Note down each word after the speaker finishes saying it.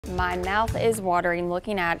My mouth is watering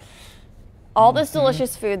looking at all this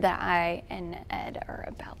delicious food that I and Ed are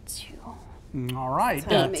about to. All right.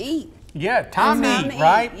 Time to eat. Yeah, time to eat,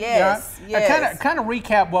 right? Yes, yeah. yes. Kind of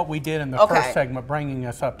recap what we did in the first segment, bringing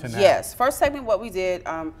us up to now. Yes, first segment, what we did,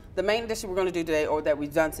 the main dish we're going to do today, or that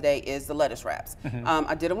we've done today, is the lettuce wraps.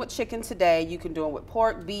 I did them with chicken today. You can do them with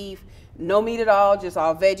pork, beef, no meat at all, just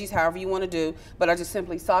all veggies, however you want to do. But I just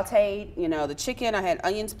simply sauteed, you know, the chicken. I had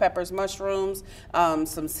onions, peppers, mushrooms,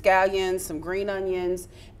 some scallions, some green onions,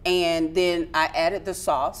 and then I added the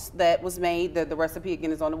sauce that was made. The recipe,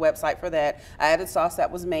 again, is on the website for that. I added sauce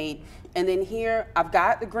that was made. And then here, I've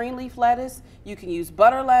got the green leaf lettuce. You can use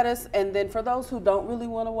butter lettuce. And then for those who don't really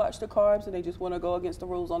want to watch the carbs and they just want to go against the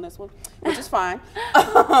rules on this one, which is fine,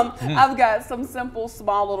 I've got some simple,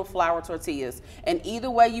 small little flour tortillas. And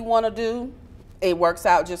either way you want to do, it works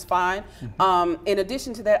out just fine. In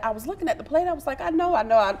addition to that, I was looking at the plate. I was like, I know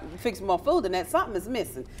I fixed more food and that something is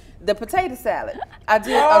missing. The potato salad. I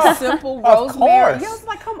did a simple rosemary. Yeah, I was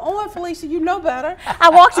like, come on, Felicia, you know better.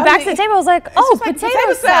 I walked back to the table. I was like, oh,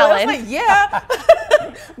 potato salad. I was like, yeah.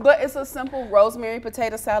 But it's a simple rosemary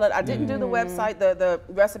potato salad. I didn't do the website, the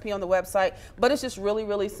recipe on the website, but it's just really,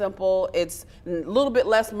 really simple. It's a little bit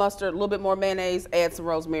less mustard, a little bit more mayonnaise, add some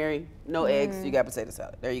rosemary, no eggs, you got potato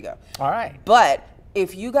salad. There you go. All right. But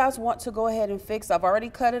if you guys want to go ahead and fix, I've already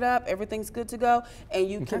cut it up, everything's good to go, and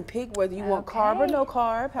you can pick whether you want carb or no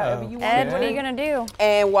carb, however you want Ed, to do. what are you going to do?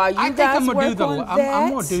 And while you guys work on that,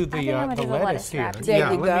 I'm going to do the lettuce here.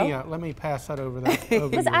 There you go. Let me pass that over there.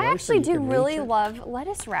 Because I actually do really love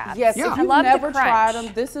lettuce wraps. Yes, if I you've love never the crunch. tried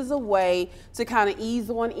them, this is a way to kind of ease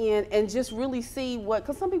on in and just really see what,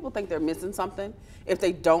 because some people think they're missing something if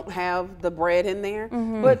they don't have the bread in there.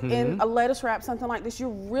 But in a lettuce wrap, something like this, you're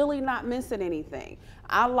really not missing anything.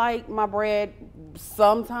 I like my bread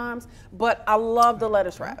sometimes, but I love the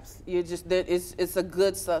lettuce wraps. You just, it's a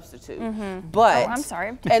good substitute. But I'm sorry.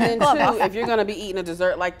 And then too, if you're going to be eating a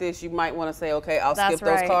dessert like this, you might want to say, okay, I'll skip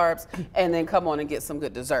those carbs and then come on and get some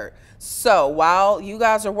good dessert. So while you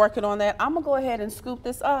guys are working on that, I'm gonna go ahead and scoop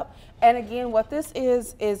this up. And again, what this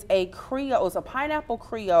is a Creole, it's a pineapple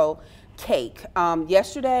Creole cake.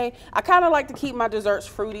 Yesterday, I kind of like to keep my desserts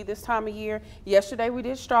fruity this time of year. Yesterday we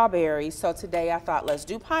did strawberry, so today I thought let's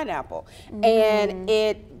do pineapple. And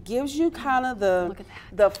it gives you kind of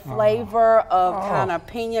the flavor of kind of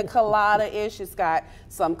pina colada-ish. It's got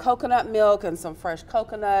some coconut milk and some fresh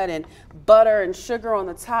coconut and butter and sugar on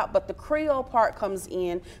the top, but the Creole part comes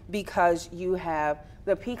in because you have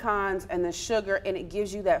the pecans and the sugar, and it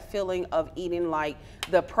gives you that feeling of eating like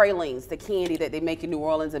the pralines, the candy that they make in New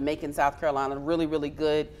Orleans and make in South Carolina, really, really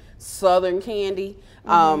good Southern candy.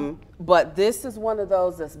 But this is one of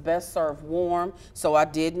those that's best served warm. So I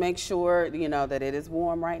did make sure, you know, that it is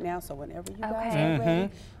warm right now. So whenever you guys are ready.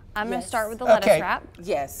 I'm going to start with the lettuce wrap.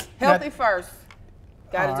 Yes, healthy first.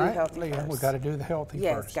 Got to do healthy first. We got to do the healthy first.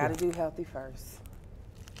 Yes, got to do healthy first.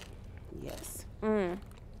 Yes.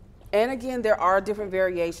 And again, there are different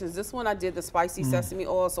variations. This one I did the spicy sesame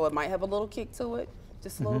oil, so it might have a little kick to it,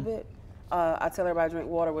 just a little bit. I tell everybody to drink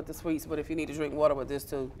water with the sweets, but if you need to drink water with this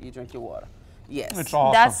too, you drink your water. Yes. It's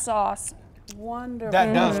awesome. That's sauce. Wonderful.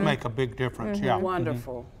 That does make a big difference, yeah.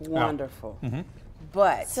 Wonderful, wonderful.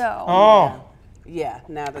 But, So, yeah,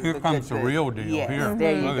 now here comes the real deal. Yes, Here,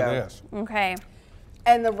 there you look go. at this. okay.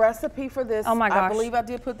 And the recipe for this, Oh my gosh. I believe I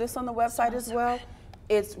did put this on the website as well.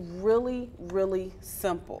 It's really, really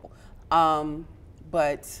simple.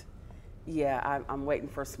 But yeah, I'm waiting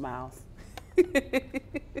for smiles.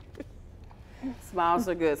 Smiles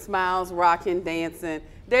are good. Smiles, rocking, dancing.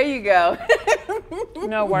 There you go.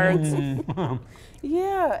 No words.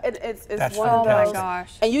 Yeah, it's That's one of those. Oh my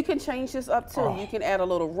gosh. And you can change this up too. You can add a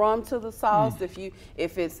little rum to the sauce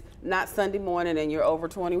if it's not Sunday morning and you're over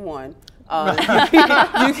 21.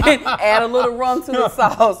 You can add a little rum to the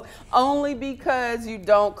sauce, only because you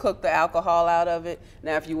don't cook the alcohol out of it.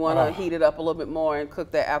 Now, if you want to heat it up a little bit more and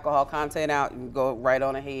cook the alcohol content out, you can go right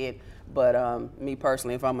on ahead. But me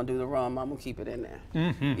personally, if I'm going to do the rum, I'm going to keep it in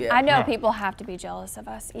there. Yeah. I know people have to be jealous of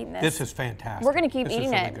us eating this. This is fantastic. We're going to keep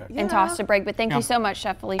eating it and toss to break, but thank you so much,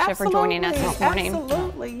 Chef Felicia, for joining us this morning.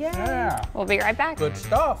 Absolutely, yeah. We'll be right back. Good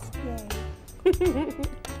stuff. Yay.